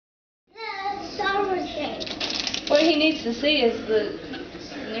What he needs to see is the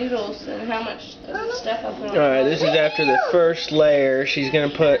noodles and how much of the stuff I put on. Alright, this is after the first layer. She's going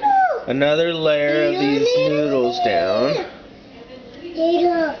to put another layer of these noodles down.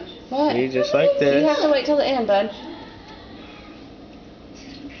 What? See, just like this. You have to wait till the end, bud.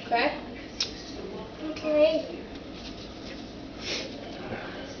 Okay? Okay.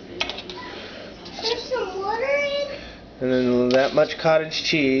 There's some water in. And then that much cottage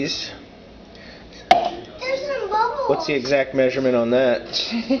cheese. There's some bubbles. What's the exact measurement on that?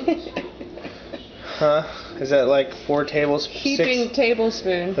 Huh? Is that like 4 tablespoons? Heaping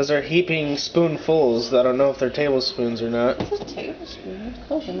tablespoon. Those are heaping spoonfuls. I don't know if they're tablespoons or not. It's a tablespoon. It's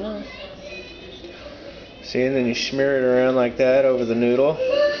close enough. See, and then you smear it around like that over the noodle.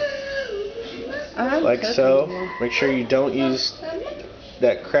 Like so. Make sure you don't use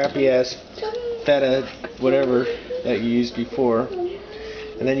that crappy ass feta whatever that you used before.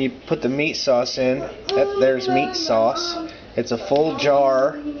 And then you put the meat sauce in. There's meat sauce. It's a full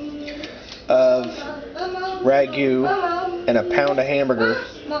jar of ragu and a pound of hamburger.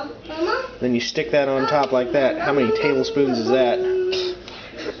 Then you stick that on top like that. How many tablespoons is that?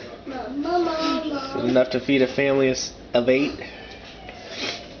 Enough to feed a family of 8.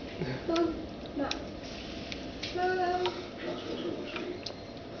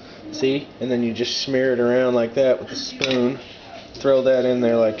 See? And then you just smear it around like that with a spoon. Throw that in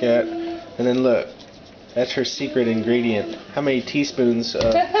there like that. And then look. That's her secret ingredient. How many teaspoons of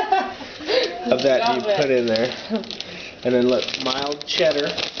that do you put in there? And then look, mild cheddar,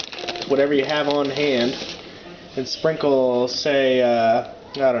 whatever you have on hand. And sprinkle, say, I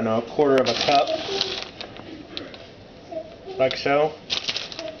don't know, 1/4 of a cup. Like so.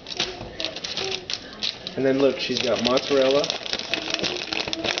 And then look, she's got mozzarella.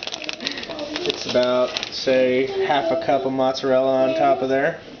 It's about, say, 1/2 cup of mozzarella on top of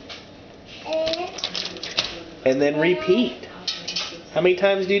there. And then repeat. How many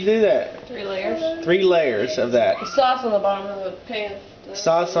times do you do that? 3 layers. 3 layers of that. The sauce on the bottom of the pan.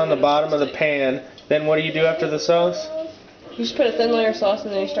 Sauce on the bottom of the pan. Then what do you do after the sauce? You just put a thin layer of sauce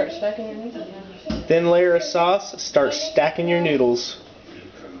and then you start stacking your noodles. Thin layer of sauce, start stacking your noodles.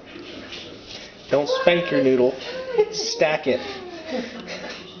 Don't spank your noodle. Stack it.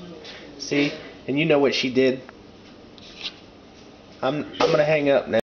 See? And you know what she did. I'm gonna hang up now.